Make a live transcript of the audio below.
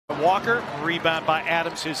Walker, rebound by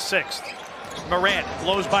Adams, his sixth. Morant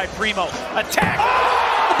blows by Primo. Attack!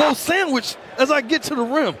 Elbow sandwich as I get to the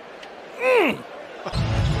rim.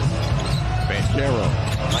 Banchero,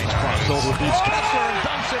 nice crossover, beats Kessler and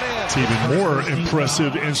dumps it in. It's even more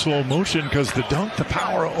impressive in slow motion because the dunk, the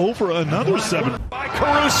power over another 7. By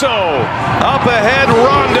Caruso, up ahead,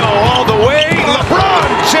 Rondo all the way. LeBron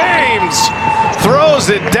James throws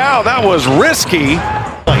it down. That was risky.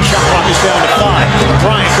 Shot clock is down to 5.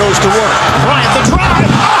 Bryant goes to work. Bryant the drive.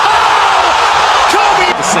 Oh! Kobe!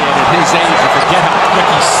 Saying at his age, you forget how quick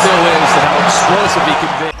he still is and how explosive he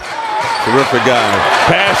can be. Terrific guy.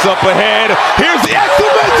 Pass up ahead. Here's the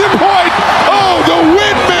exclamation point. Oh, the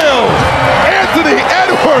windmill. Anthony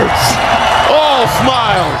Edwards. All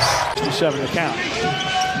smiles. 7 to count.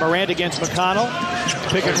 Morant against McConnell.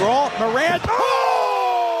 Pick and roll. Morant.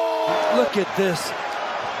 Oh! Look at this.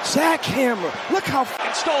 Jackhammer. Look how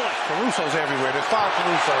And stolen. Caruso's everywhere. They foul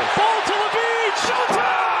Caruso. Ball to Levine.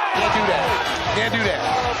 Showtime! Can't do that. Can't do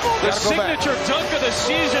that. The signature dunk of the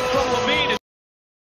season from Levine.